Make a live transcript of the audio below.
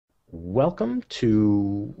Welcome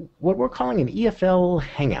to what we're calling an EFL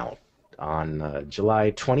Hangout on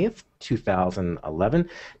July 20th, 2011.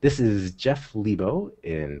 This is Jeff Lebo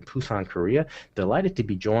in Busan, Korea. Delighted to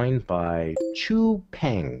be joined by Chiew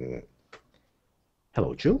Pang.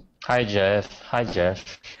 Hello, Chiew. Hi Jeff. Hi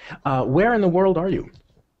Jeff. Where in the world are you?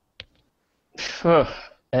 Phew.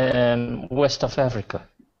 West of Africa.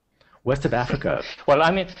 West of Africa. Well,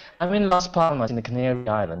 I'm in Las Palmas in the Canary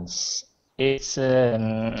Islands. It's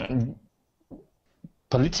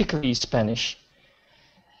politically Spanish,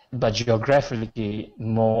 but geographically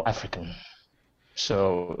more African.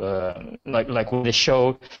 So, like with the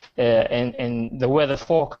show and the weather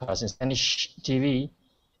forecast in Spanish TV,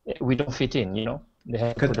 we don't fit in. They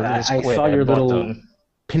have to Because put a little I square saw at the your little bottom.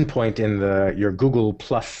 pinpoint in your Google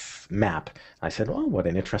Plus map. I said, "Oh, what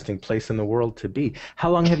an interesting place in the world to be." How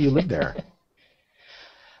long have you lived there?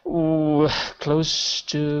 Ooh, close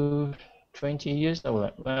to 20 years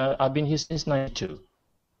now. I've been here since 92.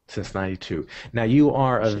 Since 92. Now, you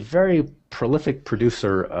are a See. very prolific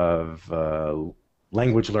producer of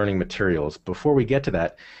language learning materials. Before we get to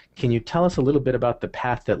that, can you tell us a little bit about the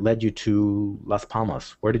path that led you to Las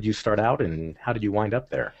Palmas? Where did you start out and how did you wind up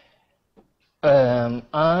there? Um,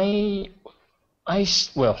 I,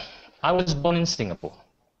 well, I was born in Singapore.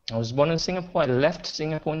 I was born in Singapore. I left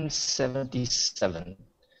Singapore in 77,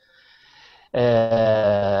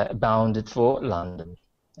 bounded for London.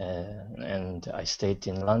 And I stayed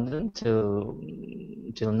in London till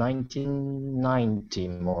 1990,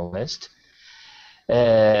 more or less.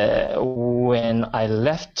 When I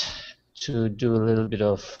left to do a little bit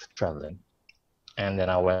of traveling, and then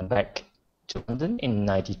I went back to London in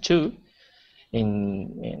 92,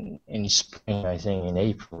 in spring, I think in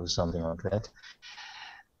April, something like that,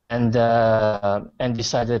 and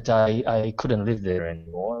decided I couldn't live there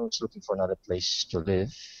anymore. I was looking for another place to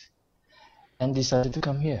live, and decided to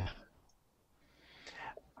come here.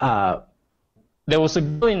 Uh, There was a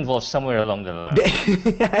girl involved somewhere along the line.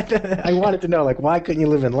 I wanted to know, like, why couldn't you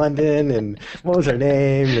live in London and what was her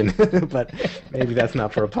name? And but maybe that's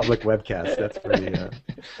not for a public webcast. That's for the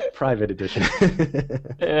private edition.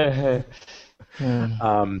 Uh,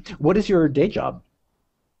 hmm. What is your day job?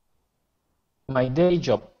 My day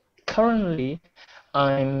job. Currently,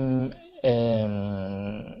 I'm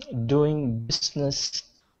doing business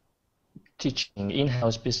teaching,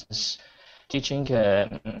 in-house business teaching.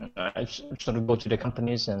 I sort of go to the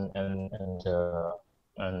companies and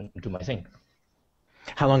do my thing.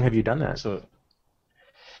 How long have you done that? So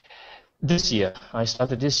this year, I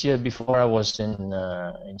started this year. Before I was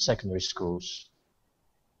in secondary schools.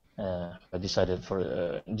 I decided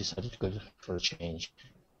to go for a change.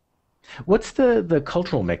 What's the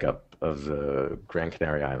cultural makeup of the Gran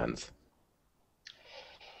Canary Islands?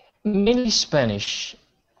 Mainly Spanish,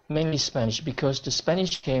 mainly Spanish, because the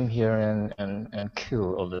Spanish came here and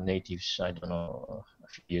killed all the natives. I don't know, a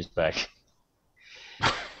few years back.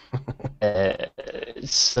 Uh,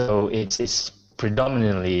 so it's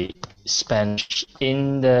predominantly Spanish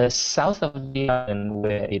in the south of the island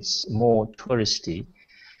where it's more touristy.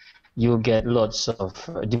 You'll get lots of,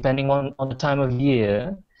 depending on the time of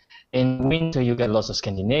year. In winter, you get lots of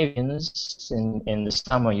Scandinavians. In the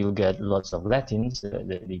summer, you get lots of Latins,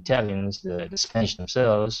 the Italians, the Spanish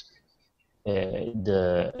themselves,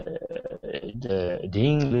 the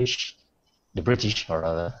English, the British, or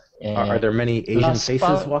rather. Are there many Asian Las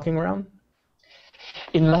faces Pal walking around?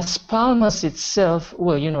 in Las Palmas itself,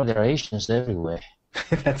 well, there are Asians everywhere.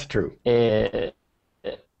 That's true. Uh,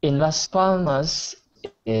 in Las Palmas,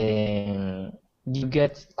 you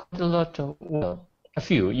get quite a lot of, well,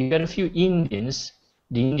 you get a few Indians.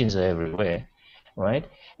 The Indians are everywhere, right?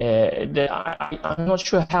 I'm not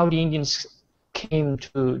sure how the Indians came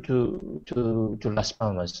to Las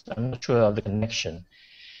Palmas. I'm not sure of the connection,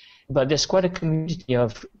 but there's quite a community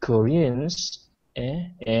of Koreans.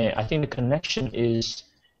 I think the connection is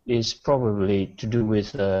probably to do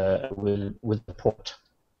with the port.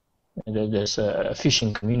 There's a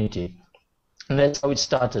fishing community. And that's how it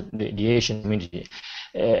started, the Asian community.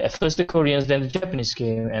 First the Koreans, then the Japanese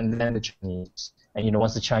came, and then the Chinese. And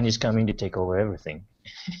once the Chinese come in, they take over everything.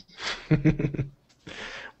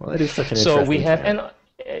 Well, it is such an So we interesting have, time.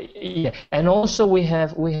 yeah, and also we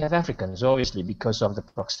have Africans, obviously, because of the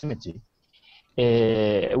proximity.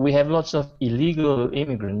 We have lots of illegal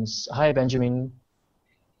immigrants. Hi, Benjamin.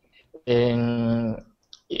 And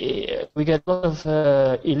we get a lot of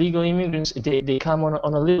illegal immigrants. They come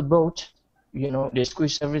on a little boat. They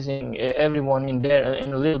squeeze everyone in there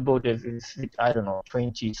in a little boat. They fit, I don't know,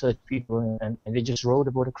 20, 30 people, and they just row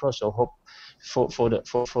the boat across or hope for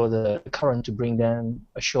the current to bring them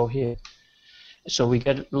ashore here. So we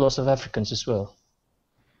get lots of Africans as well.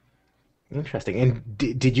 Interesting. And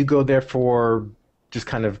did you go there for just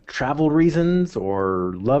kind of travel reasons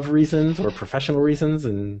or love reasons or professional reasons?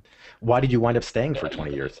 And why did you wind up staying for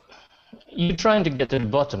 20 years? You're trying to get to the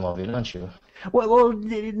bottom of it, aren't you? Well,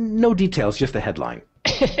 no details, just the headline.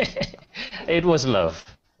 It was love.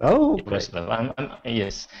 Oh, It great. was love.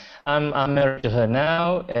 Yes, I'm married to her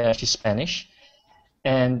now. She's Spanish,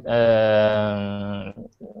 and I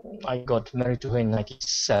got married to her in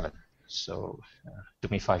 '97. So it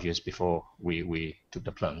took me 5 years before we took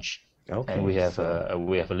the plunge. And Okay, so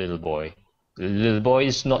we have a little boy. The little boy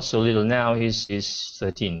is not so little now. He's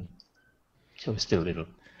 13, so he's still little.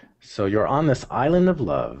 so you're on this island of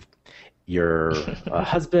love. You're a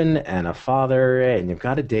husband and a father, and you've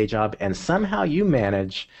got a day job, and somehow you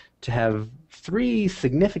manage to have three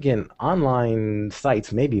significant online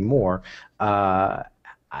sites, maybe more. Uh,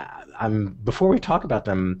 before we talk about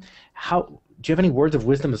them, how do you have any words of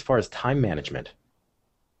wisdom as far as time management?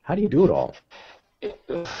 How do you do it all?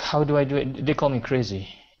 How do I do it? They call me crazy.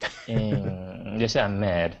 They say I'm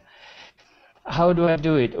mad. How do I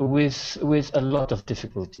do it? With a lot of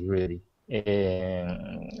difficulty, really.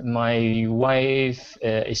 My wife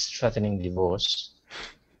is threatening divorce.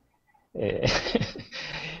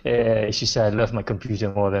 Uh, she said I love my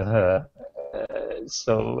computer more than her,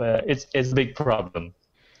 so it's a big problem.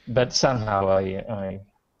 But somehow I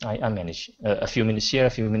manage. A few minutes here, a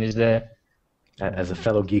few minutes there. As a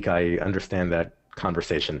fellow geek, I understand that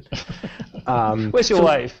conversation. Where's your So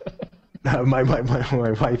wife? my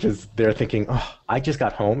wife is there thinking, oh, I just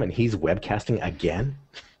got home and he's webcasting again,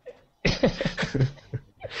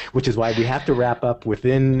 which is why we have to wrap up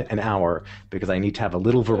within an hour because I need to have a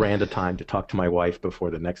little veranda time to talk to my wife before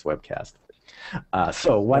the next webcast.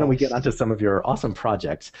 So why don't we get onto some of your awesome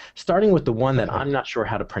projects, starting with the one that I'm not sure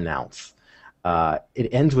how to pronounce. It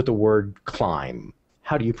ends with the word climb.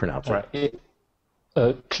 How do you pronounce it? Right.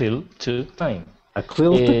 Clill to climb. A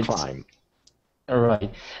clill to It's climb.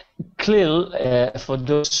 right. CLIL, for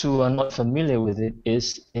those who are not familiar with it,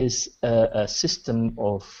 is a system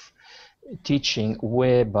of teaching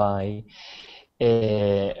whereby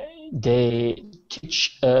they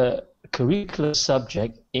teach a curricular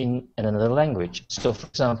subject in another language. So, for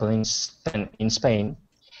example, in Spain,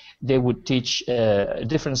 they would teach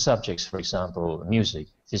different subjects, for example, music,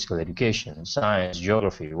 physical education, science,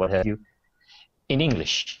 geography, what have you, in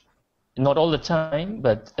English. Not all the time,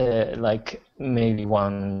 but like maybe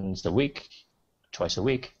once a week, twice a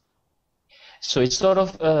week. So it's sort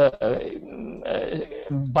of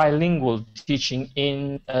bilingual teaching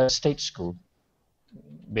in a state school,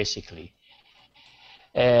 basically.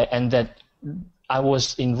 And that I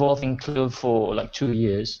was involved in CLIL for like 2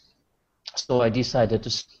 years. So I decided to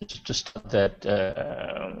start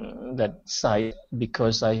that site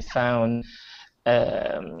because I found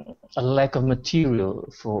a lack of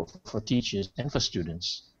material for teachers and for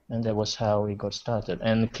students, and that was how we got started.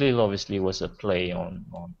 And CLIL obviously was a play on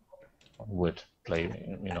word play,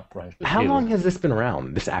 rhymes with How long ill. has this been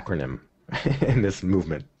around, this acronym and this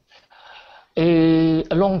movement? A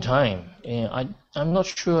long time. I'm not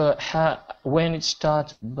sure when it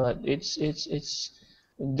started, but it's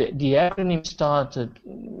the acronym started.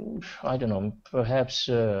 I don't know, perhaps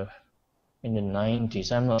in the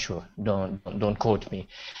 90s. I'm not sure. Don't quote me.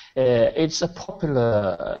 It's a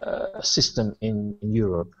popular system in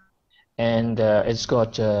Europe, and it's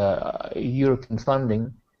got European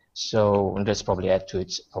funding, so that's probably add to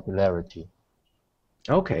its popularity.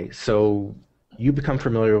 Okay, so you become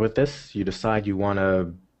familiar with this. You decide you want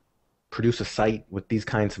to produce a site with these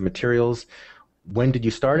kinds of materials. When did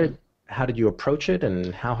you start it? How did you approach it,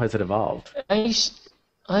 and how has it evolved? I,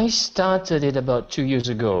 I started it about 2 years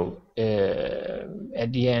ago,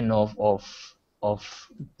 at the end of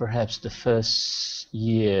perhaps the first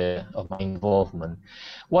year of my involvement.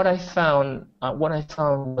 What I found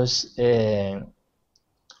was uh,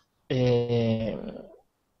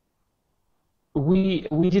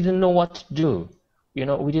 we didn't know what to do.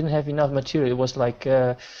 We didn't have enough material. It was like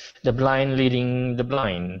the blind leading the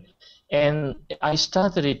blind. And I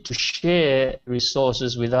started it to share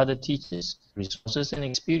resources with other teachers, resources and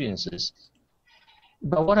experiences.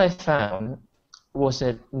 But what I found was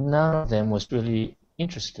that none of them was really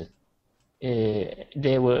interested.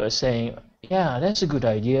 They were saying, yeah, that's a good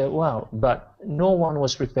idea, wow, but no one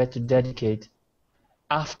was prepared to dedicate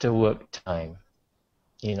after work time.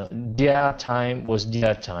 Their time was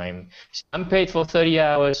their time. I'm paid for 30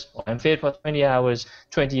 hours, or I'm paid for 20 hours,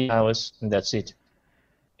 20 hours, and that's it.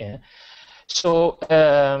 Yeah. So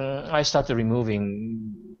I started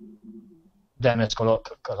removing them as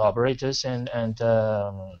collaborators and did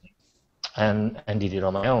it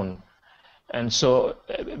on my own. And so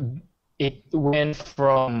it went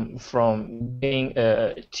from being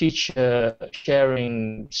a teacher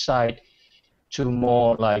sharing site to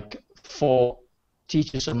more like for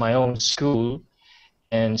teachers of my own school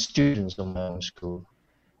and students of my own school,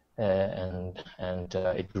 and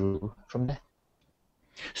it grew from there.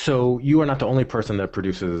 So you are not the only person that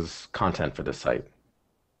produces content for this site.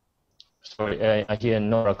 Sorry, I hear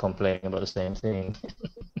Nora complaining about the same thing.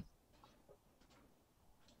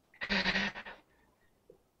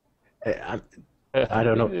 I, I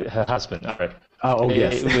don't know. Her husband. All right. Oh,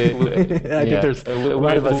 yes. I think Yeah, there's a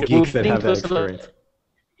lot of us geeks that have that experience.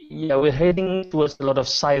 Yeah, we're heading towards a lot of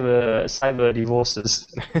cyber divorces.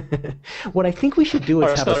 What I think we should do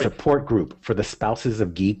is have a Sorry. support group for the spouses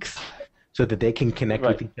of geeks so that they can connect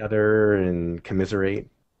with Right. each other and commiserate.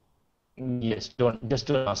 Yes, don't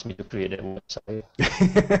ask me to create a website.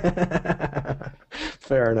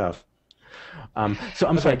 Fair enough. So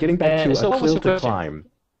I'm sorry, Okay. getting back to So A what was Quill your to question? Climb.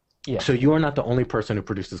 Yeah. So you are not the only person who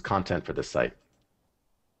produces content for this site.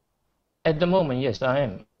 At the moment, yes, I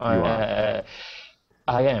am. You are.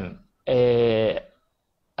 I am.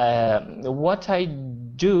 What I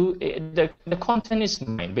do, the content is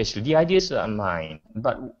mine, basically. The ideas are mine.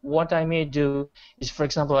 But what I may do is, for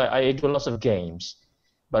example, I do lots of games.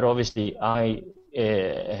 But obviously, I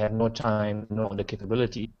have no time, nor the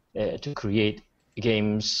capability to create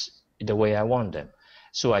games the way I want them.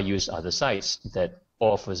 So I use other sites that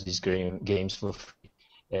offers these games for free.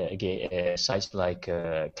 Sites like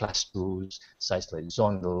Class Tools, sites like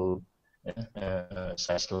Zondel,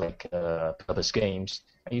 sites like Purpose Games.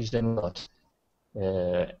 I use them a lot.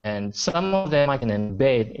 And some of them I can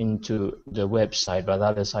embed into the website, but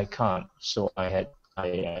others I can't. So I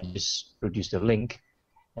just produced a link,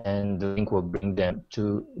 and the link will bring them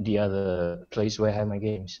to the other place where I have my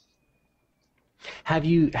games.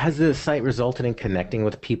 Has the site resulted in connecting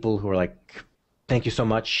with people who are like, thank you so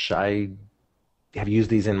much, I have used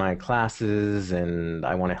these in my classes and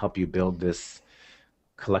I want to help you build this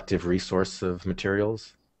collective resource of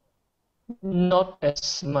materials? Not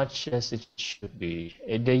as much as it should be.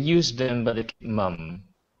 They use them, but they keep mum.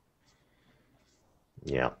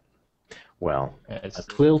 Yeah. Well, It's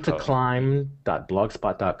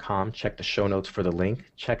aquiltoclimb.blogspot.com. Check the show notes for the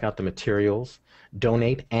link. Check out the materials,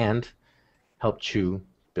 donate, and help Chiew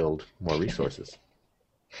build more resources.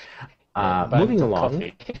 Moving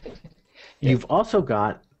along, you've also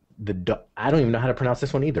got I don't even know how to pronounce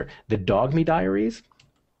this one either. The Dogme Diaries?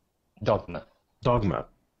 Dogma. Dogma.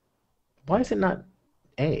 Why is it not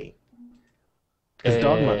A? Because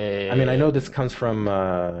Dogma, I mean, I know this comes from,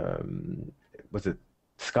 was it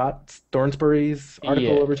Scott Thornsbury's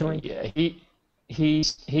article originally? Yeah, he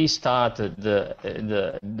started the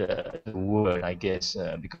word, I guess,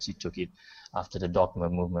 because he took it after the Dogma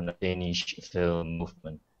movement, the Danish film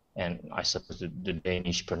movement, and I suppose the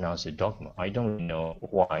Danish pronounce it Dogma. I don't know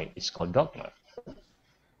why it's called Dogma.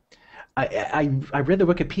 I read the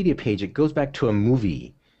Wikipedia page. It goes back to a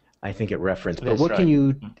movie, I think it referenced. But That's what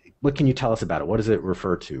right. can you tell us about it? What does it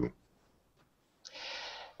refer to?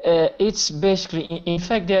 It's basically, in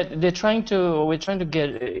fact, we're trying to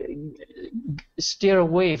get steer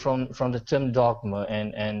away from the term dogma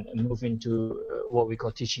and move into what we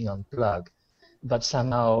call teaching unplugged. But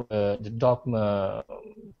somehow the dogma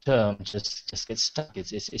term just gets stuck.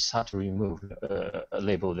 It's hard to remove a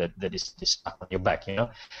label that is stuck on your back, you know.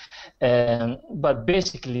 But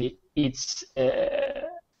basically, it's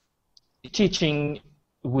teaching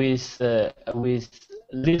with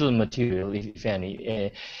little material, if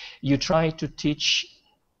any. You try to teach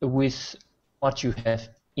with what you have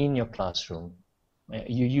in your classroom.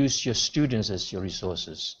 You use your students as your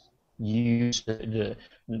resources. You use the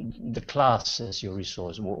class as your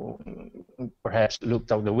resource. Perhaps look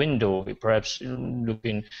out the window. Perhaps look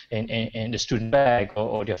in the student bag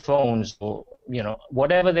or their phones, or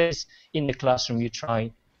whatever there's in the classroom. You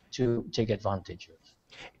try to take advantage of.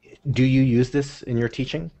 Do you use this in your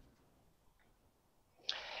teaching?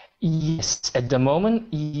 Yes, at the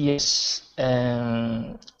moment, yes.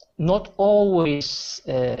 Not always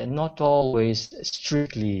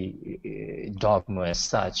strictly dogma as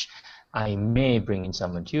such. I may bring in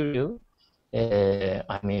some material.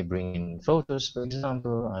 I may bring in photos, for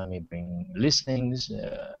example. I may bring listings.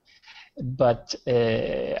 But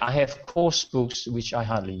I have course books which I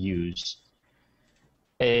hardly use.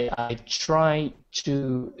 I try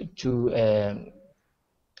to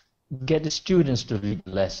get the students to read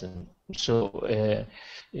the lesson. So I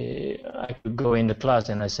could go in the class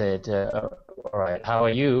and I said, all right, how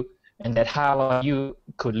are you? And that how are you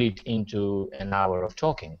could lead into an hour of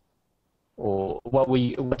talking. Or what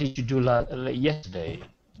did you do yesterday?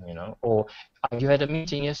 Or you had a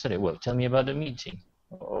meeting yesterday. Well, tell me about the meeting.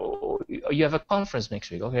 Or you have a conference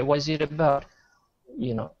next week. Okay, what is it about?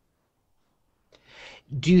 You know.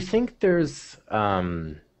 Do you think there's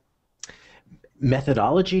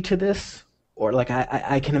methodology to this? Or like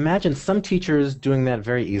I can imagine some teachers doing that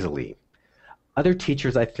very easily. Other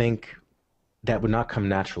teachers, I think, that would not come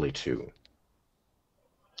naturally to.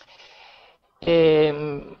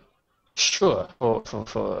 Um, Sure.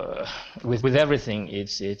 For with everything,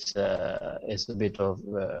 it's a bit of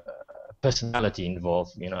personality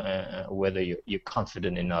involved. Whether you're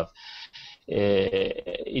confident enough.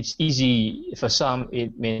 It's easy for some.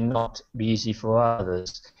 It may not be easy for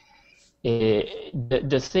others.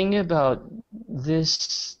 The thing about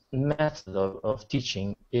this method of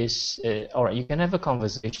teaching is, all right, you can have a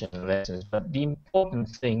conversation in lessons, but the important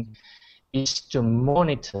thing is to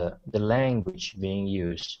monitor the language being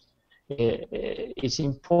used. It's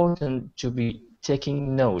important to be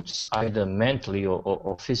taking notes, either mentally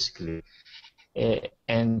or physically,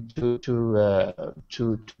 and to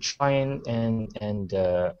try and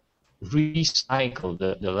recycle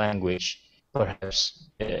the language, perhaps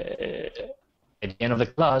at the end of the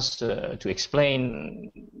class, to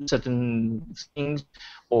explain certain things,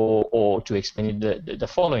 or to explain the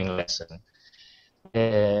following lesson.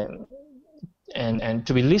 And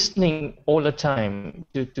to be listening all the time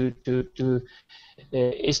to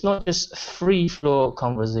it's not just free flow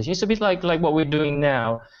conversation. It's a bit like what we're doing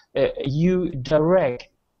now. You direct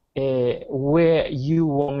where you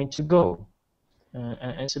want me to go,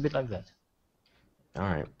 and it's a bit like that. All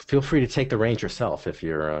right. Feel free to take the reins yourself if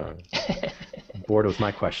you're bored with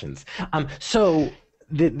my questions. So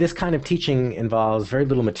this kind of teaching involves very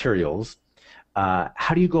little materials.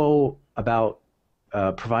 How do you go about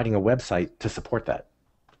providing a website to support that?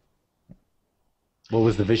 What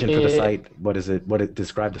was the vision for the site? What is it? What it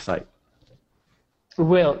described the site?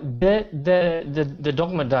 Well, the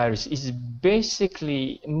Dogma Diaries is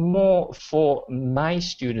basically more for my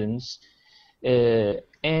students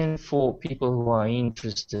and for people who are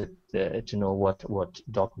interested to know what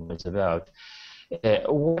Dogma is about.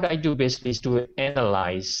 What I do basically is to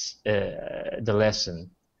analyze the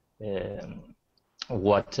lesson,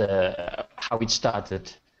 how it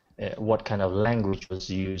started, what kind of language was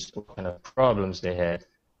used, what kind of problems they had,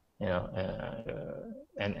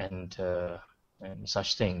 and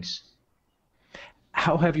such things.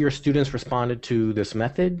 How have your students responded to this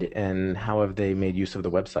method, and how have they made use of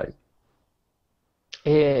the website?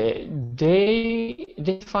 They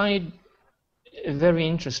find it very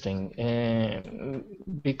interesting,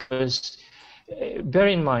 because bear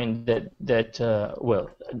in mind that well,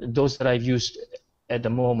 those that I've used at the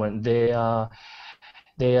moment, they are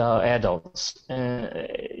adults.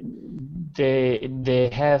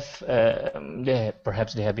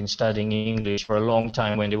 Perhaps they have been studying English for a long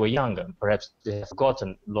time when they were younger. Perhaps they have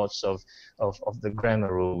forgotten lots of the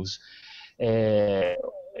grammar rules. If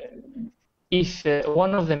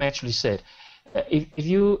one of them actually said, if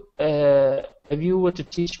you were to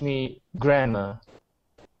teach me grammar,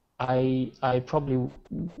 I probably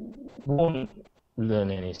won't learn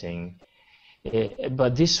anything.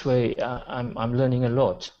 But this way, I'm learning a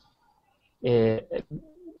lot,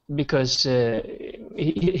 because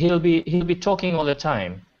he'll be talking all the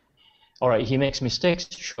time. All right, he makes mistakes,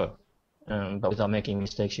 sure, but without making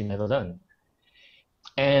mistakes, you never learn.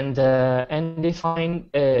 And they find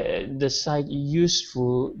the site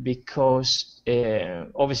useful because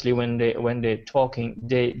obviously when they're talking,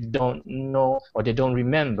 they don't know or they don't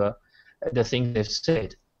remember the things they've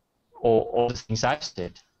said or the things I've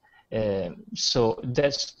said. So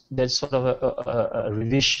that's sort of a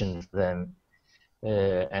revision for them,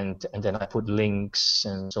 and then I put links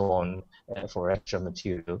and so on for extra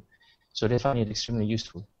material. So they find it extremely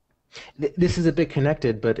useful. This is a bit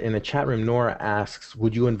connected, but in the chat room, Nora asks,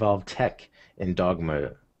 would you involve tech in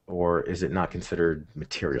Dogma, or is it not considered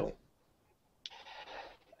material?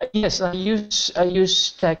 Yes, I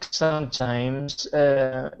use tech sometimes.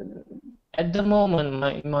 At the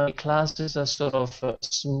moment, my classes are sort of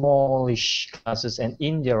smallish classes and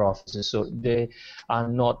in their offices, so they are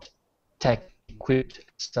not tech equipped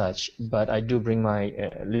as such, but I do bring my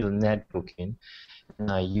little netbook in, and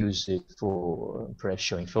I use it for perhaps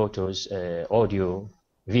showing photos, audio,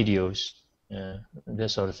 videos, that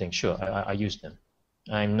sort of thing. Sure, I use them.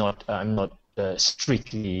 I'm not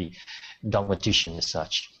strictly dogmatician as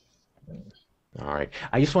such. All right.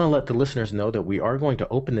 I just want to let the listeners know that we are going to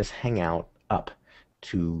open this Hangout up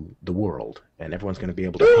to the world, and everyone's going to be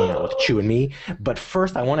able to hang out with Chiew and me. But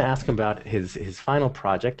first, I want to ask him about his final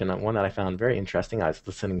project, and one that I found very interesting. I was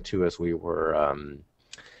listening to as we were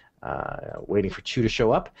waiting for Chiew to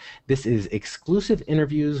show up. This is exclusive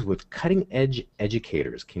interviews with cutting-edge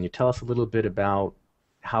educators. Can you tell us a little bit about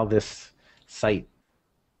how this site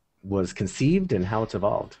was conceived and how it's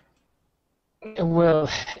evolved. Well,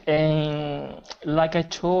 like I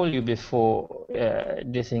told you before,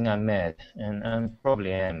 the thing I met, and I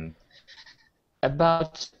probably am,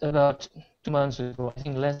 about 2 months ago, I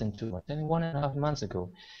think less than 2 months, I think 1.5 months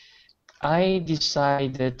ago, I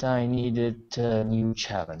decided I needed a new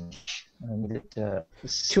challenge. I needed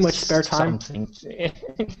Too much spare time? something.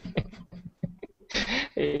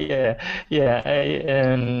 Yeah, yeah.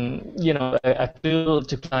 I feel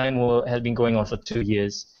to climb has been going on for 2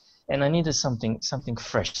 years, and I needed something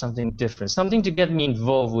fresh, something different, something to get me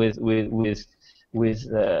involved with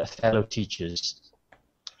fellow teachers.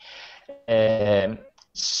 Um,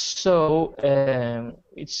 it's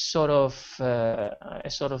sort of I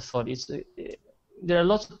sort of thought there are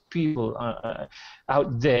lots of people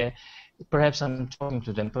out there. Perhaps I'm talking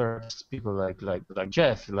to them. Perhaps people like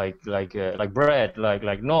Jeff, like Brad,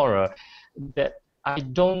 like Nora, that I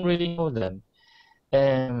don't really know them.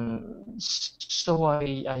 So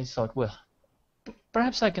I thought, well,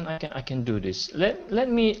 perhaps I can do this. Let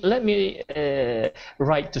me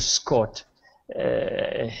write to Scott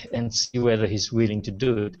and see whether he's willing to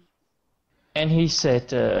do it. And he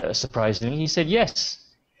said, surprisingly, he said yes.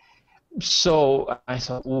 So I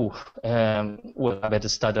thought, ooh, well, I better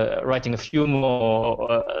start writing a few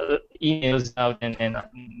more emails out and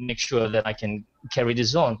make sure that I can carry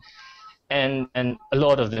this on. And a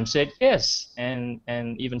lot of them said yes, and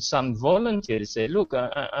even some volunteers said, look,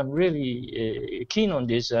 I'm really keen on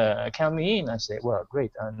this. Count me in. I said, well,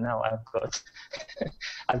 great. Now I've got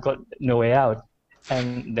I've got no way out,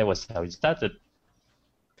 and that was how it started.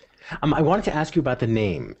 I wanted to ask you about the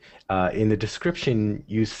name. In the description,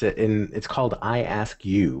 you said it's called "I Ask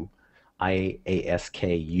You,"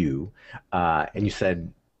 IASKU, and you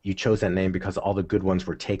said you chose that name because all the good ones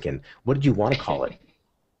were taken. What did you want to call it?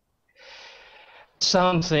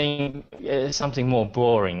 Something more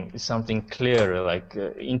boring, something clearer, like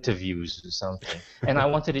interviews or something. And I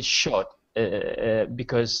wanted it short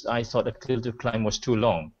because I thought a Clear to Climb was too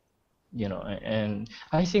long, And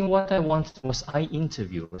I think what I wanted was I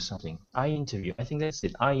interview or something. I interview. I think that's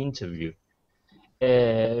it. I interview.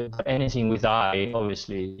 But anything with I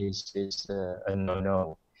obviously is a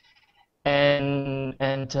no-no. And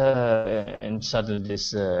suddenly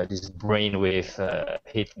this brainwave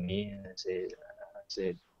hit me, and I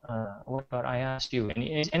said, what about I asked you? And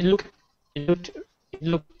it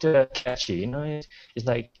looked catchy, It's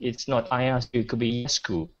like it's not I asked you, it could be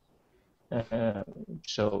Yasku. Uh,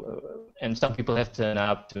 and some people have turned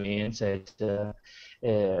up to me and said,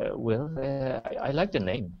 well, I like the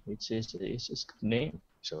name. It's a good name.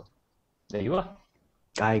 So there you are.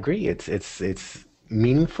 I agree. It's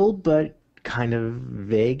meaningful, but kind of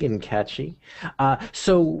vague and catchy.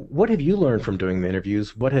 So, what have you learned from doing the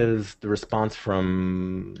interviews? What has the response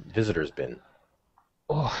from visitors been?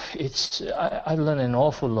 Oh, I learned an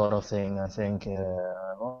awful lot of things. I think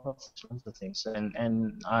lots of things,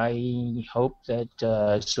 and I hope that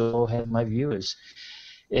so have my viewers.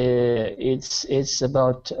 It's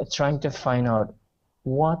about trying to find out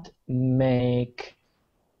what make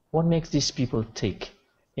what makes these people tick.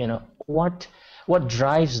 What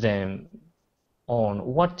drives them on.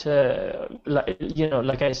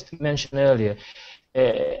 Like I mentioned earlier.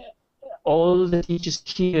 Uh, all the teachers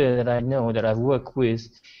here that I know that I've worked with,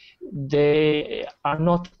 they are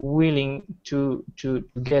not willing to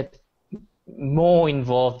get more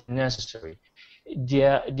involved than necessary. They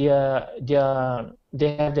have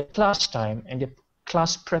the class time and the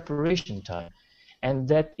class preparation time, and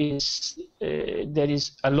that is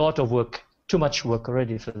a lot of work, too much work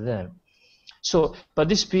already for them. So, but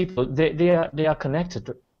these people, they are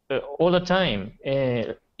connected all the time.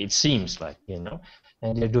 It seems like,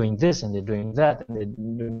 and they're doing this and they're doing that, and they're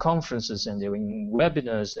doing conferences and they're doing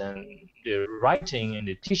webinars and they're writing and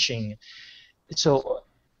they're teaching. So,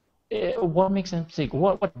 what makes them think?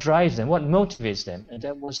 What drives them? What motivates them? And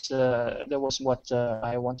that was what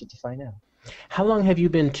I wanted to find out. How long have you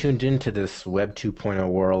been tuned into this Web 2.0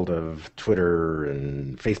 world of Twitter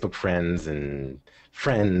and Facebook friends,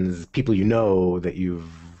 people you know that you've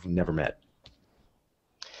never met?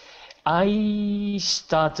 I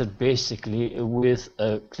started basically with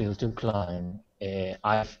a Clear to Climb.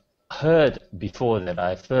 I've heard before that.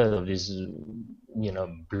 I've heard of these,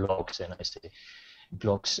 blogs, and I say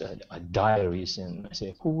blogs, diaries, and I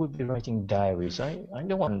say, who would be writing diaries? I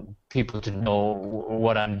don't want people to know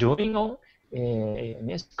what I'm doing. And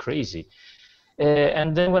it's crazy.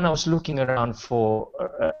 And then when I was looking around for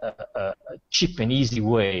a cheap and easy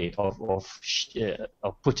way of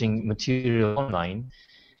putting material online,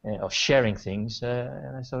 of sharing things,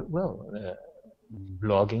 and I thought, well,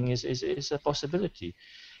 blogging is a possibility.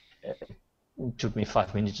 It took me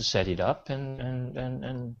 5 minutes to set it up,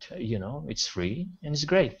 and it's free and it's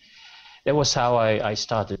great. That was how I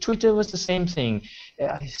started. Twitter was the same thing.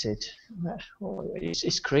 I said,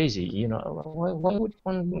 it's crazy, why would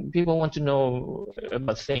people want to know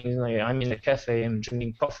about things like I'm in a cafe, I'm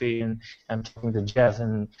drinking coffee, and I'm talking to Jeff,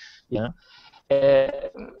 and you know.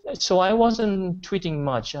 So I wasn't tweeting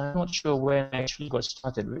much. I'm not sure when I actually got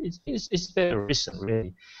started. It's very recent,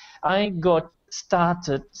 really. I got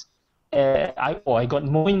started. I got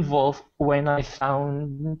more involved when I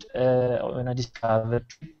discovered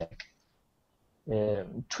Twitter.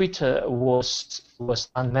 Twitter was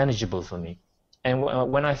unmanageable for me, and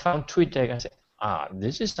when I found Twitter, I said,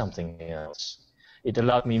 this is something else. It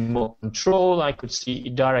allowed me more control. I could see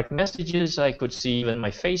direct messages. I could see even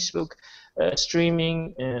my Facebook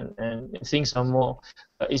streaming, and things are more.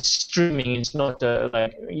 It's streaming. It's not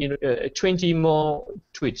like 20 more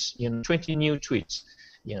tweets. 20 new tweets.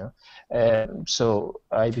 So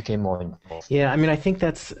I became more involved. Yeah, I mean, I think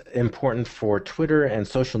that's important for Twitter and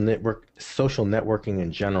social networking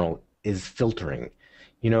in general is filtering.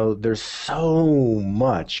 There's so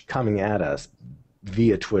much coming at us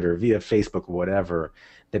via Twitter, via Facebook, or whatever,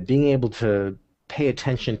 that being able to pay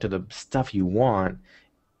attention to the stuff you want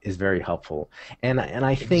is very helpful. And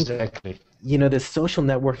I think Exactly. this social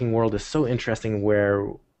networking world is so interesting where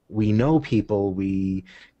we know people, we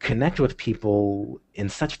connect with people in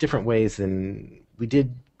such different ways than we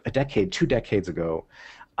did a decade, 2 decades ago.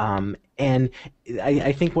 And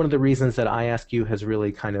I think one of the reasons that I Ask You has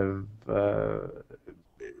really kind of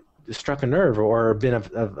struck a nerve or been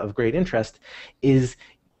of great interest is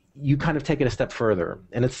you kind of take it a step further.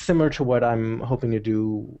 And it's similar to what I'm hoping to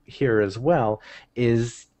do here as well,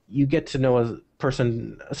 is you get to know a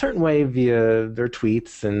person a certain way via their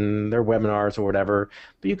tweets and their webinars or whatever,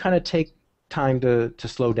 but you kind of take time to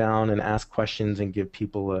slow down and ask questions and give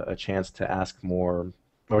people a chance to ask more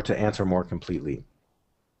or to answer more completely.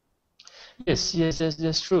 Yes,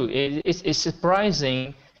 that's true. It's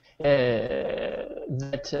surprising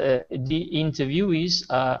that the interviewees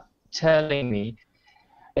are telling me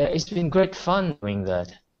it's been great fun doing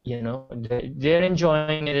that. They're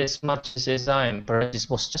enjoying it as much as I am. Perhaps it's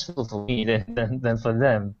more stressful for me than for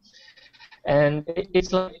them. And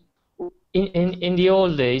it's like in the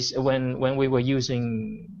old days when we were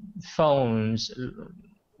using phones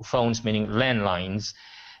meaning landlines.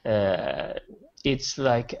 It's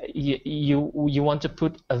like you want to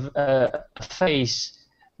put a face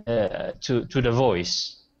to the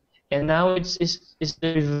voice. And now it's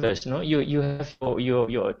the reverse, You have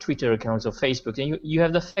your Twitter accounts or Facebook, and you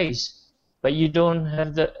have the face, but you don't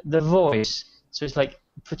have the voice. So it's like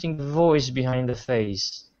putting the voice behind the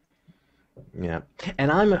face. Yeah, and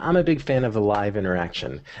I'm a big fan of the live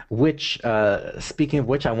interaction. Which, speaking of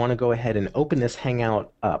which, I want to go ahead and open this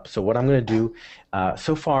Hangout up. So what I'm going to do,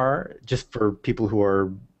 so far, just for people who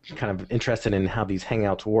are kind of interested in how these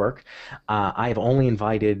Hangouts work, I have only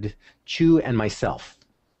invited Chiew and myself.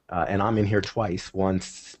 And I'm in here twice, once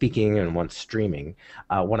speaking and once streaming.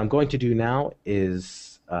 What I'm going to do now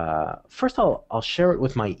is first I'll share it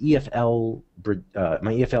with my EFL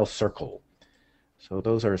circle. So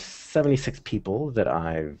those are 76 people that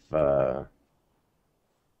I've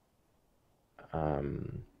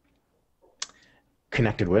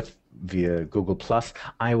connected with via Google+.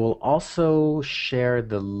 I will also share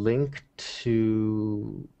the link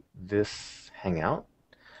to this Hangout.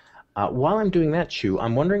 While I'm doing that, Chiew,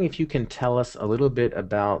 I'm wondering if you can tell us a little bit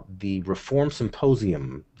about the Reform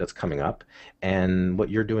Symposium that's coming up and what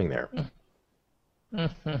you're doing there.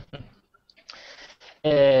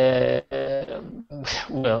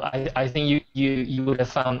 Well, I think you would have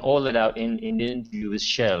found all that out in the interview with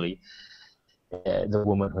Shirley, the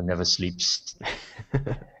woman who never sleeps.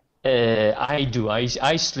 I do.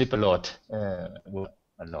 I sleep a lot. Well,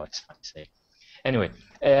 a lot, I say. Anyway,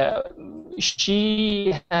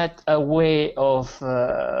 she had a way of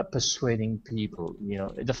persuading people.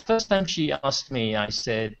 The first time she asked me, I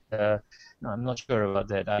said, "No, I'm not sure about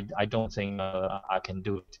that. I don't think I can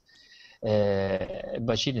do it."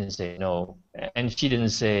 But she didn't say no, and she didn't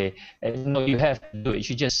say no, you have to do it.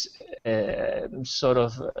 She just sort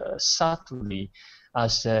of subtly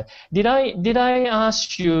asked, did I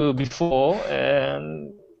ask you before?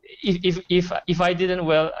 If I didn't,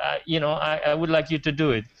 well, I would like you to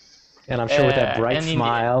do it. And I'm sure with that bright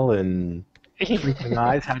smile and twinkling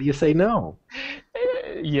eyes, how do you say no?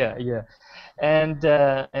 Yeah. And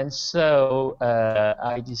so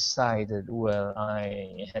I decided, well,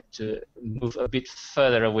 I had to move a bit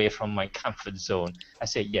further away from my comfort zone. I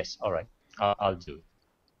said, yes, all right, I'll do it.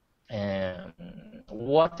 And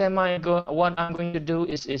what I'm going to do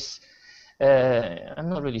is I'm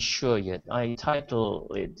not really sure yet. I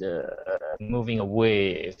title it "Moving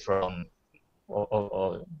Away from,"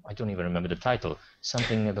 or I don't even remember the title.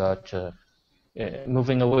 Something about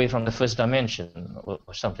moving away from the first dimension,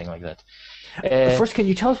 or something like that. First, can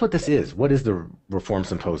you tell us what this is? What is the Reform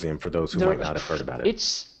Symposium for those who might not have heard about it?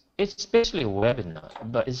 It's basically a webinar,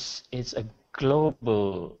 but it's a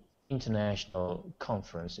global international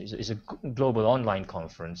conference. It's a global online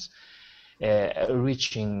conference,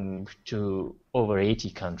 reaching to over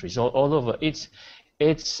 80 countries all over.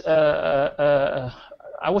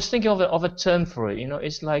 I was thinking of a term for it.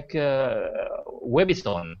 It's like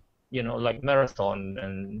webathon. Like marathon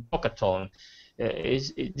and walkathon.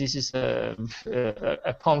 This is a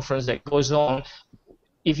conference that goes on.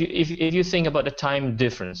 If you think about the time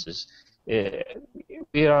differences,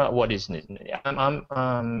 we are, what is it?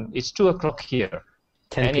 It's 2 o'clock here,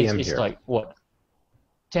 10 and p.m. it's here. like what?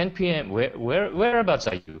 10 p.m. Whereabouts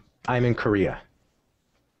are you? I'm in Korea.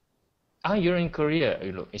 You're in Korea.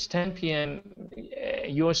 It's 10 p.m.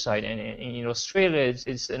 Your side, and in Australia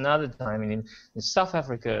it's another time, and in South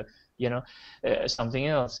Africa, something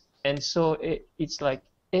else. And so it's like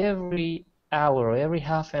every hour, every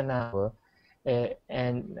half an hour,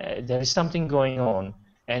 and there is something going on.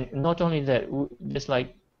 And not only that, there's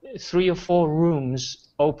like 3 or 4 rooms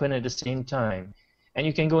open at the same time, and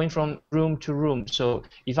you can go in from room to room. So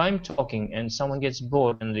if I'm talking and someone gets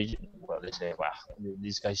bored and they say, "Wow,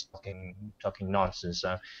 this guy's talking nonsense,"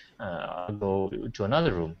 I'll go to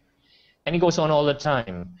another room, and it goes on all the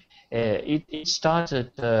time. It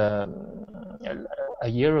started a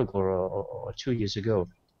year ago or 2 years ago.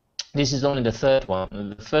 This is only the third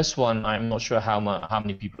one. The first one, I'm not sure how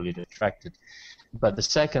many people it attracted, but the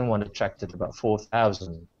second one attracted about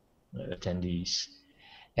 4,000 attendees.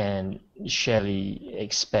 And Shelley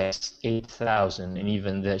expects 8,000, and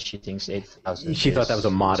even there she thinks 8,000. She thought that was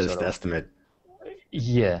a modest estimate.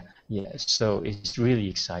 Yeah. So it's really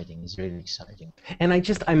exciting. It's really exciting. And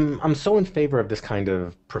I'm so in favor of this kind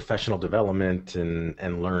of professional development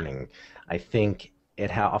and learning. I think it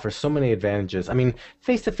offers so many advantages. I mean,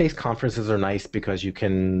 face-to-face conferences are nice because you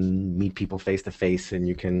can meet people face-to-face and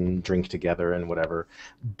you can drink together and whatever.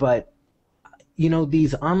 But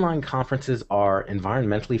these online conferences are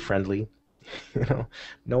environmentally friendly.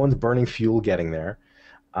 No one's burning fuel getting there.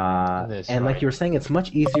 And right. like you were saying, it's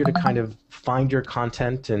much easier to kind of find your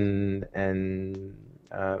content and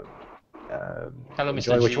hello,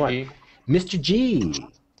 enjoy Mr. what G. you want. Mr. G,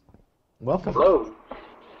 welcome. Hello.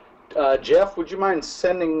 Jeff, would you mind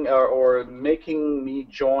sending or making me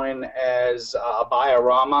join as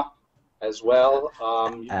Abayarama as well?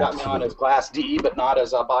 You've got me on as Glass D, but not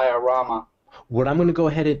as Abayarama. What I'm going to go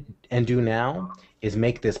ahead and do now is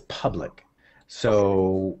make this public.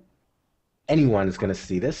 So anyone is going to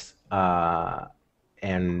see this.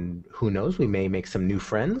 And who knows, we may make some new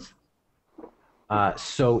friends.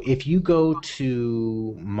 So if you go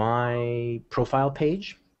to my profile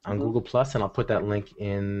page on Google+, and I'll put that link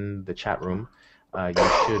in the chat room, you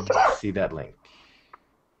should see that link.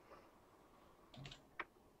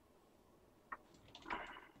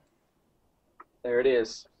 There it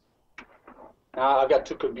is. Now I've got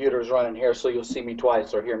 2 computers running here, so you'll see me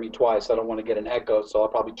twice or hear me twice. I don't want to get an echo, so I'll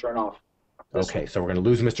probably turn off. Okay, so we're going to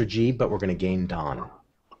lose Mr. G, but we're going to gain Don.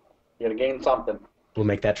 You're going to gain something. We'll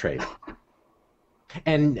make that trade.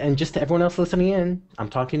 And just to everyone else listening in, I'm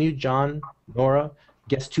talking to you, John, Nora,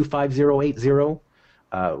 guest 25080.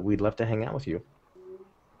 We'd love to hang out with you.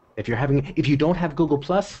 If you don't have Google+,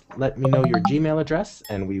 let me know your Gmail address,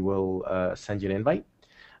 and we will send you an invite.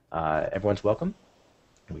 Everyone's welcome,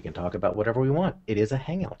 and we can talk about whatever we want. It is a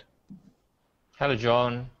hangout. Hello,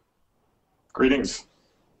 John. Greetings.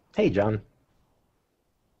 Hey, John.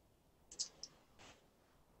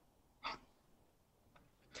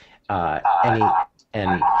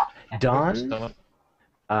 And Don,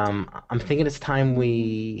 I'm thinking it's time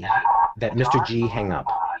that Mr. G hang up.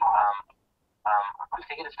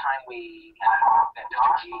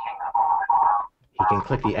 He can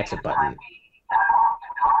click the exit button.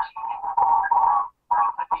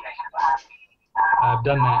 I've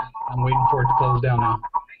done that. I'm waiting for it to close down now.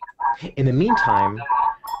 In the meantime,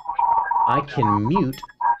 I can mute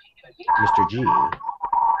Mr. G.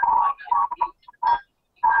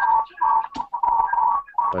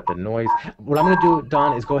 But the noise... What I'm going to do,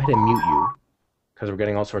 Don, is go ahead and mute you, because we're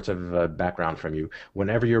getting all sorts of background from you.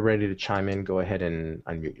 Whenever you're ready to chime in, go ahead and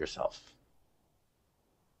unmute yourself.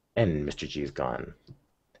 And Mr. G is gone.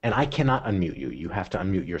 And I cannot unmute you. You have to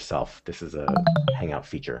unmute yourself. This is a Hangout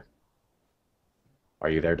feature. Are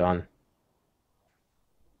you there, Don?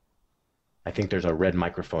 I think there's a red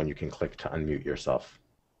microphone you can click to unmute yourself.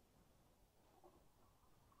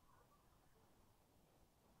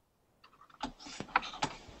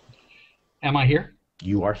 Am I here?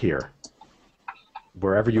 You are here.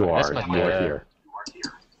 Wherever you are, you are here.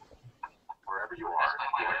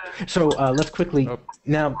 So let's quickly...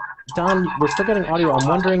 Now, Don, we're still getting audio. I'm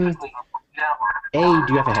wondering, A,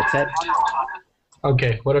 do you have a headset?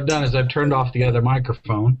 Okay, what I've done is I've turned off the other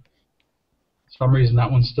microphone. For some reason, that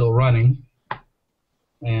one's still running.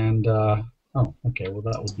 And, oh, okay, well,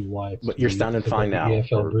 that would be why. But you're sounding fine now.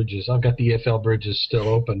 EFL bridges. I've got the EFL bridges still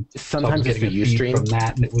open. Sometimes it's the Ustream from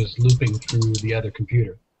that, and it was looping through the other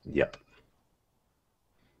computer. Yep.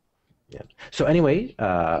 Yeah. So anyway,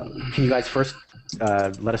 can you guys first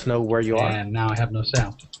let us know where you are? And now I have no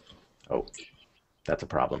sound. Oh, that's a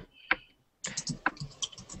problem.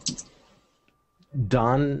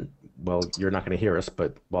 Don, well, you're not going to hear us,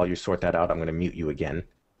 but while you sort that out, I'm going to mute you again.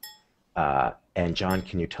 And John,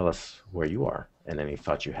 can you tell us where you are and any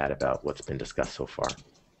thoughts you had about what's been discussed so far?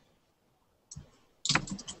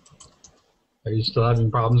 Are you still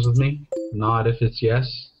having problems with me? Nod if it's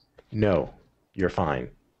yes. No, you're fine.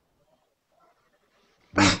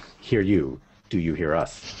 We hear you. Do you hear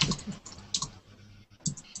us?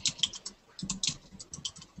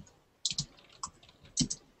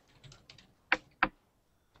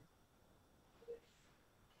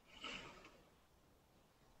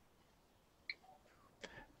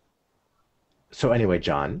 So anyway,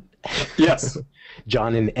 John. Yes.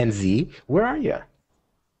 John in NZ, where are you?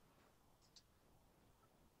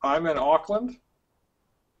 I'm in Auckland.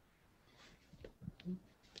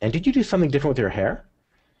 And did you do something different with your hair?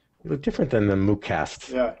 You look different than the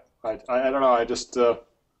MOOCcast. Yeah, I don't know. I just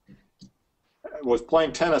was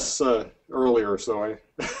playing tennis earlier, so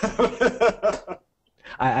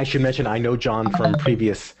I should mention I know John from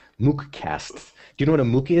previous MOOCcasts. Do you know what a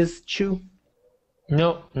MOOC is, Chiew?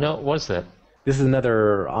 No, what's that? This is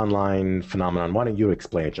another online phenomenon. Why don't you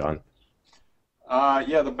explain it, John?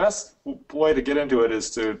 Yeah, the best way to get into it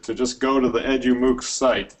is to just go to the EduMOOC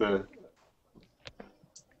site. Let's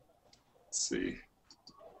see.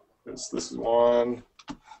 This is one.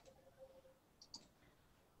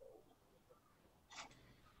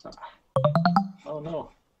 Oh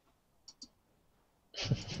no.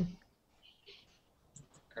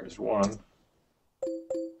 There's one.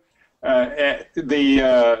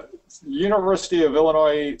 The University of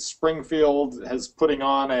Illinois Springfield is putting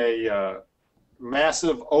on a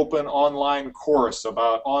massive open online course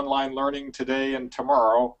about online learning today and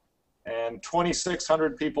tomorrow, and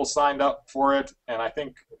 2,600 people signed up for it, and I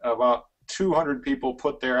think about 200 people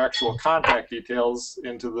put their actual contact details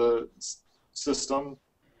into the system,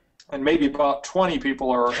 and maybe about 20 people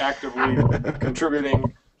are actively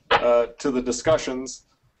contributing to the discussions.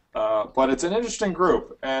 But it's an interesting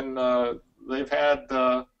group, and they've had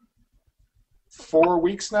 4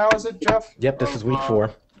 weeks now, is it, Jeff? Yep, this is week 4.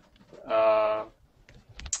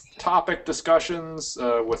 Topic discussions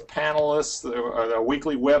with panelists, a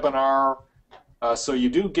weekly webinar. So you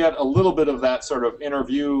do get a little bit of that sort of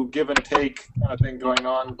interview, give and take kind of thing going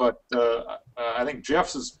on. But I think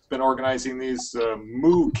Jeff's has been organizing these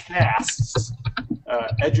MOOCcasts,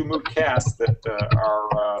 EduMOOCcasts that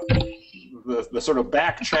are the sort of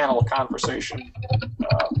back channel conversation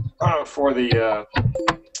for the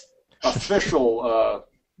official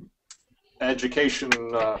education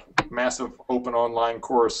massive open online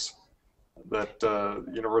course that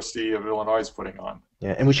University of Illinois is putting on.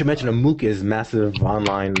 Yeah, and we should mention a MOOC is massive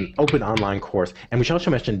open online course. And we should also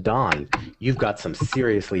mention, Don, you've got some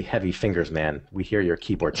seriously heavy fingers, man. We hear your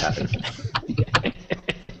keyboard tapping.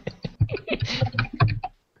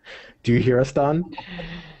 Do you hear us, Don?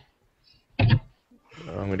 I'm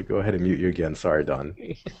going to go ahead and mute you again. Sorry, Don.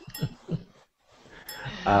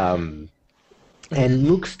 And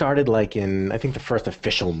MOOC started like in, I think the first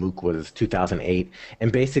official MOOC was 2008,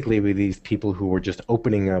 and basically with these people who were just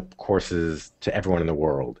opening up courses to everyone in the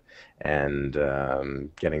world and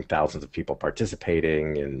getting thousands of people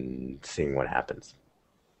participating and seeing what happens.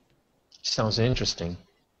 Sounds interesting.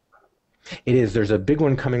 It is. There's a big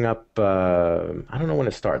one coming up, I don't know when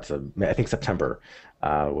it starts, I think September,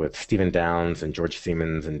 with Stephen Downes and George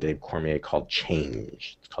Siemens and Dave Cormier called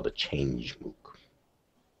Change. It's called a Change MOOC.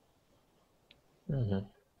 Mm-hmm.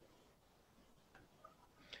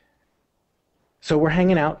 So we're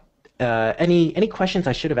hanging out. Any questions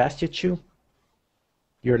I should have asked you, Chiew?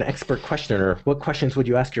 You're an expert questioner. What questions would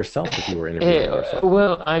you ask yourself if you were interviewing yourself?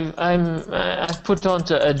 Well, I've put on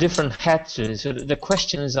a different hat to it, so the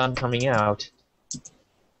questions aren't coming out.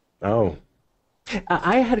 Oh.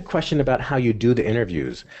 I had a question about how you do the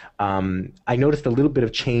interviews. I noticed a little bit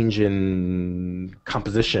of change in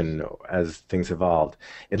composition as things evolved.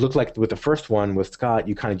 It looked like with the first one with Scott,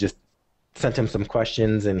 you kind of just sent him some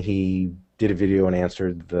questions and he did a video and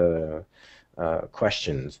answered the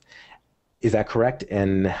questions. Is that correct?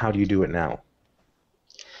 And how do you do it now?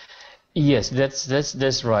 Yes,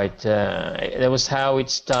 that's right. That was how it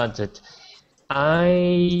started.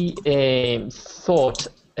 I thought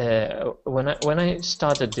when I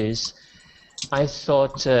started this, I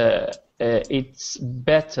thought it's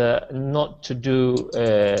better not to do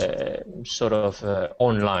sort of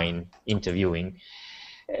online interviewing,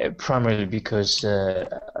 primarily because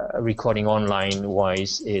recording online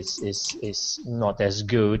wise is not as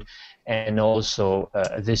good, and also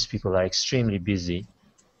these people are extremely busy.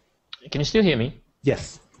 Can you still hear me?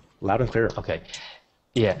 Yes, loud and clear. Okay.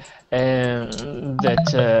 Yeah,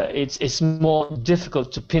 that it's more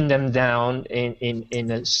difficult to pin them down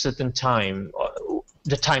in a certain time.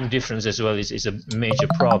 The time difference as well is a major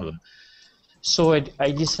problem. So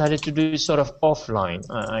I decided to do it sort of offline.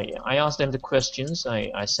 I asked them the questions.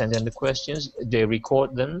 I send them the questions. They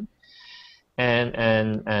record them,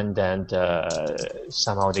 and then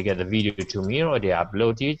somehow they get the video to me, or they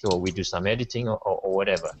upload it, or we do some editing, or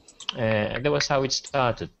whatever. And that was how it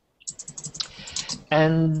started.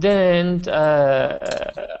 And then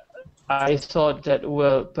I thought that,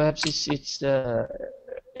 well, perhaps it's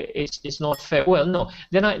not fair. Well, no.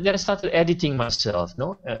 Then I started editing myself.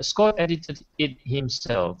 No, Scott edited it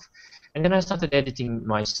himself, and then I started editing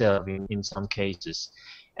myself in some cases.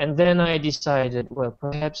 And then I decided, well,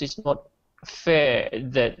 perhaps it's not fair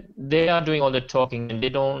that they are doing all the talking and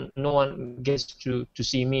no one gets to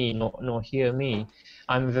see me nor hear me.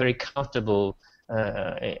 I'm very comfortable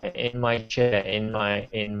in my chair, in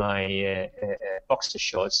my boxer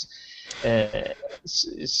shorts.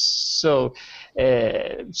 So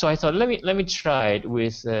I thought, let me try it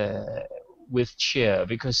with Chiew,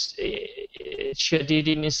 because Chiew did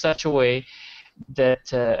it in such a way that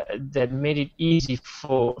that made it easy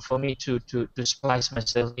for me to splice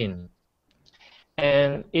myself in,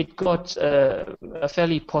 and it got a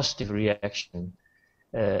fairly positive reaction.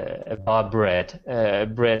 About Brett.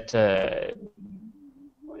 Brett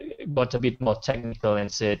got a bit more technical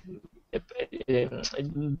and said,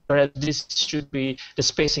 perhaps this should be, the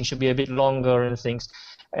spacing should be a bit longer and things.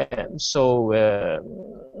 So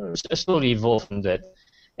slowly evolved from that.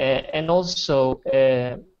 And also,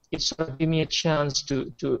 it sort of gave me a chance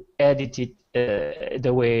to edit it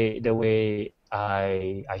the way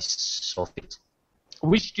I saw fit.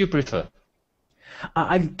 Which do you prefer?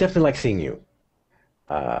 I definitely like seeing you.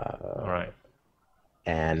 All right.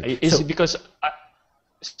 And is it because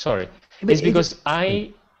sorry? It's because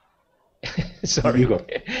I sorry. You go.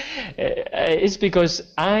 It's because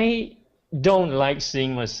I don't like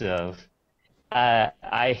seeing myself.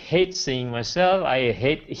 I hate seeing myself. I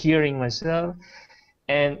hate hearing myself,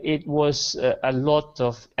 and it was a lot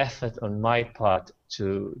of effort on my part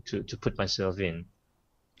to put myself in.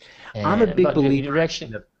 I'm a big believer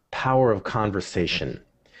in the power of conversation.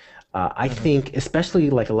 I think, especially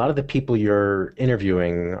like a lot of the people you're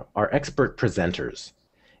interviewing are expert presenters,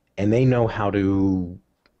 and they know how to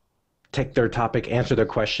take their topic, answer their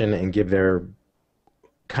question, and give their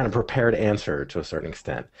kind of prepared answer to a certain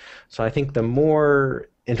extent. So I think the more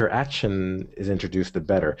interaction is introduced, the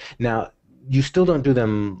better. Now, you still don't do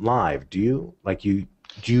them live, do you? Like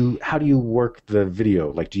how do you work the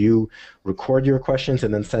video? Like, do you record your questions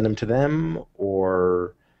and then send them to them,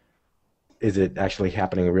 or is it actually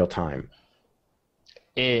happening in real time?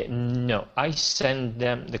 No, I send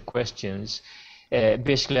them the questions.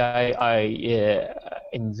 Basically, I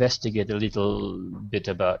investigate a little bit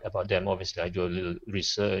about them. Obviously, I do a little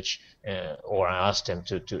research, or I ask them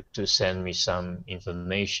to send me some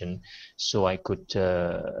information so I could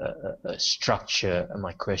structure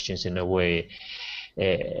my questions in a way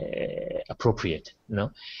appropriate,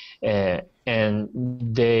 and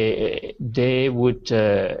they would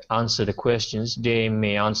answer the questions. They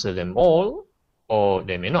may answer them all, or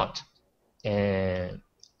they may not, and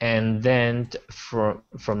then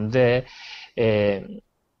from there, they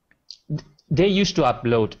used to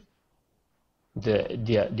upload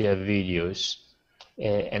their videos,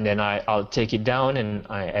 and then I'll take it down and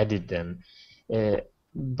I edit them.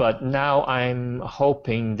 But now I'm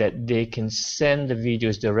hoping that they can send the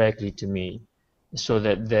videos directly to me, so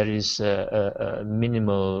that there is a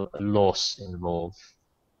minimal loss involved.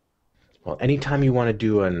 Well, anytime you want to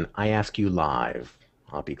do an I Ask You Live,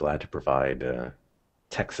 I'll be glad to provide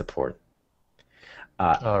tech support.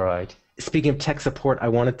 All right. Speaking of tech support, I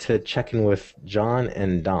wanted to check in with John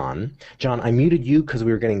and Don. John, I muted you because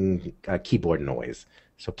we were getting keyboard noise,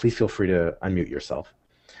 so please feel free to unmute yourself.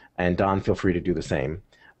 And Don, feel free to do the same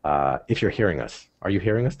if you're hearing us. Are you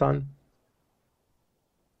hearing us, Don?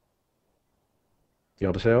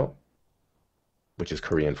 여보세요? Which is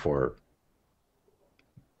Korean for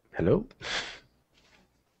hello?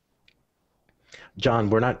 John,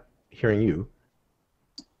 we're not hearing you.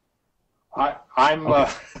 I'm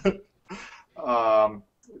Okay.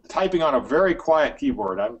 typing on a very quiet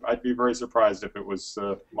keyboard. I'd be very surprised if it was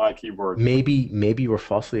my keyboard. Maybe you were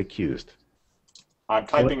falsely accused. I'm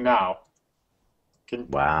typing now.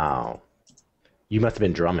 Wow. You must have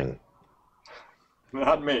been drumming.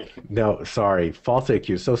 Not me. No, sorry. Falsely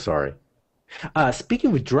accused. So sorry.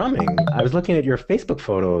 Speaking of drumming, I was looking at your Facebook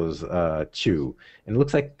photos, Chiew, and it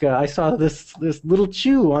looks like I saw this little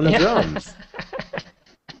Chiew on the drums.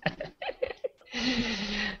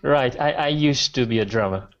 Right. I used to be a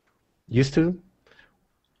drummer. Used to?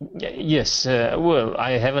 Yes. Well,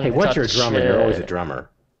 I haven't. Hey, once you're a touched, drummer, you're always a drummer.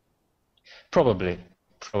 Probably.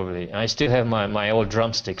 I still have my old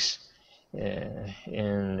drumsticks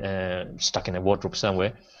stuck in a wardrobe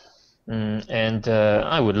somewhere. And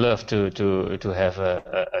I would love to have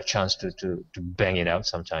a chance to bang it out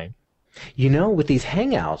sometime. You know, with these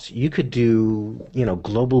hangouts, you could do,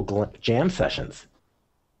 global jam sessions.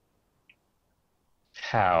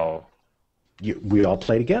 How? We all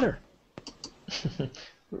play together.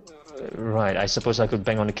 Right. I suppose I could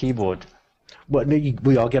bang on the keyboard. Well, no,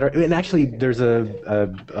 we all get our. And actually, there's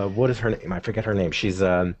what is her name? I forget her name. She's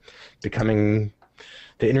becoming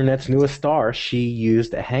the internet's newest star. She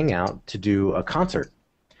used a Hangout to do a concert,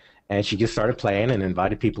 and she just started playing and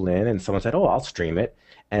invited people in. And someone said, "Oh, I'll stream it."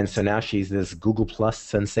 And so now she's this Google Plus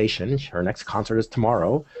sensation. Her next concert is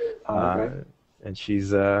tomorrow, and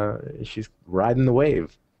she's riding the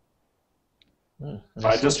wave.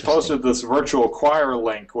 I just posted this virtual choir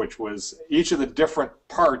link, which was each of the different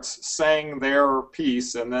parts sang their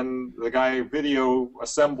piece, and then the guy video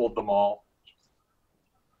assembled them all.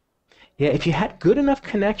 Yeah, if you had good enough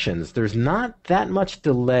connections, there's not that much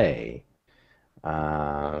delay.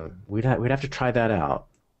 We'd have to try that out.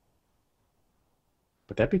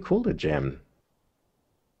 But that'd be cool to jam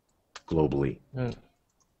globally.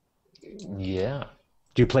 Yeah.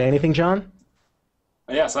 Do you play anything, John?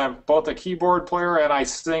 Yes, I'm both a keyboard player and I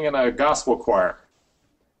sing in a gospel choir.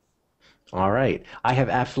 All right. I have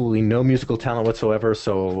absolutely no musical talent whatsoever,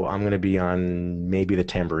 so I'm going to be on maybe the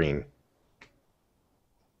tambourine.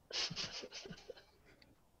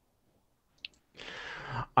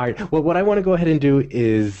 All right. Well, what I want to go ahead and do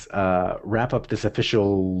is wrap up this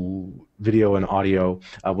official video and audio.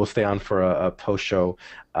 We'll stay on for a post show,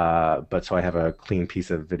 but so I have a clean piece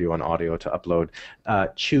of video and audio to upload.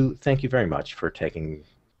 Chiew, thank you very much for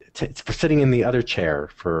for sitting in the other chair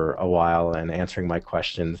for a while and answering my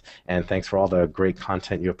questions. And thanks for all the great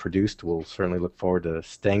content you have produced. We'll certainly look forward to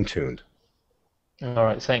staying tuned. All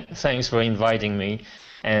right. Thanks for inviting me.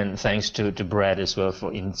 And thanks to Brad as well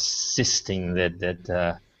for insisting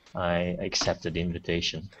that I accepted the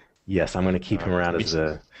invitation. Yes, I'm going to keep him around as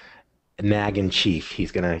a nagging chief.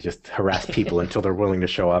 He's going to just harass people until they're willing to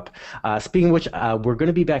show up. Speaking of which, we're going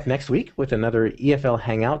to be back next week with another EFL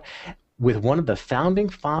Hangout with one of the founding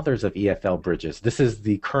fathers of EFL Bridges. This is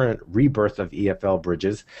the current rebirth of EFL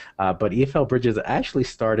Bridges, but EFL Bridges actually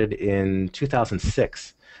started in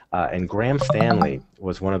 2006. And Graham Stanley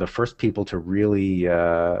was one of the first people to really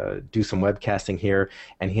do some webcasting here,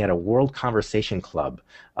 and he had a World Conversation Club.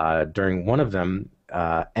 During one of them,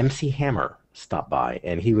 MC Hammer stopped by,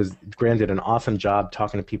 and Graham did an awesome job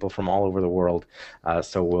talking to people from all over the world.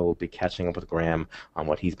 So we'll be catching up with Graham on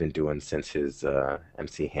what he's been doing since his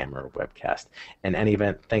MC Hammer webcast. In any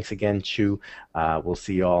event, thanks again, Chiew. We'll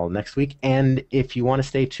see you all next week. And if you want to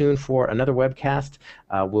stay tuned for another webcast,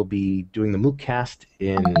 we'll be doing the MOOCcast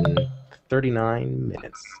in 39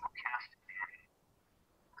 minutes.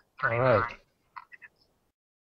 All right.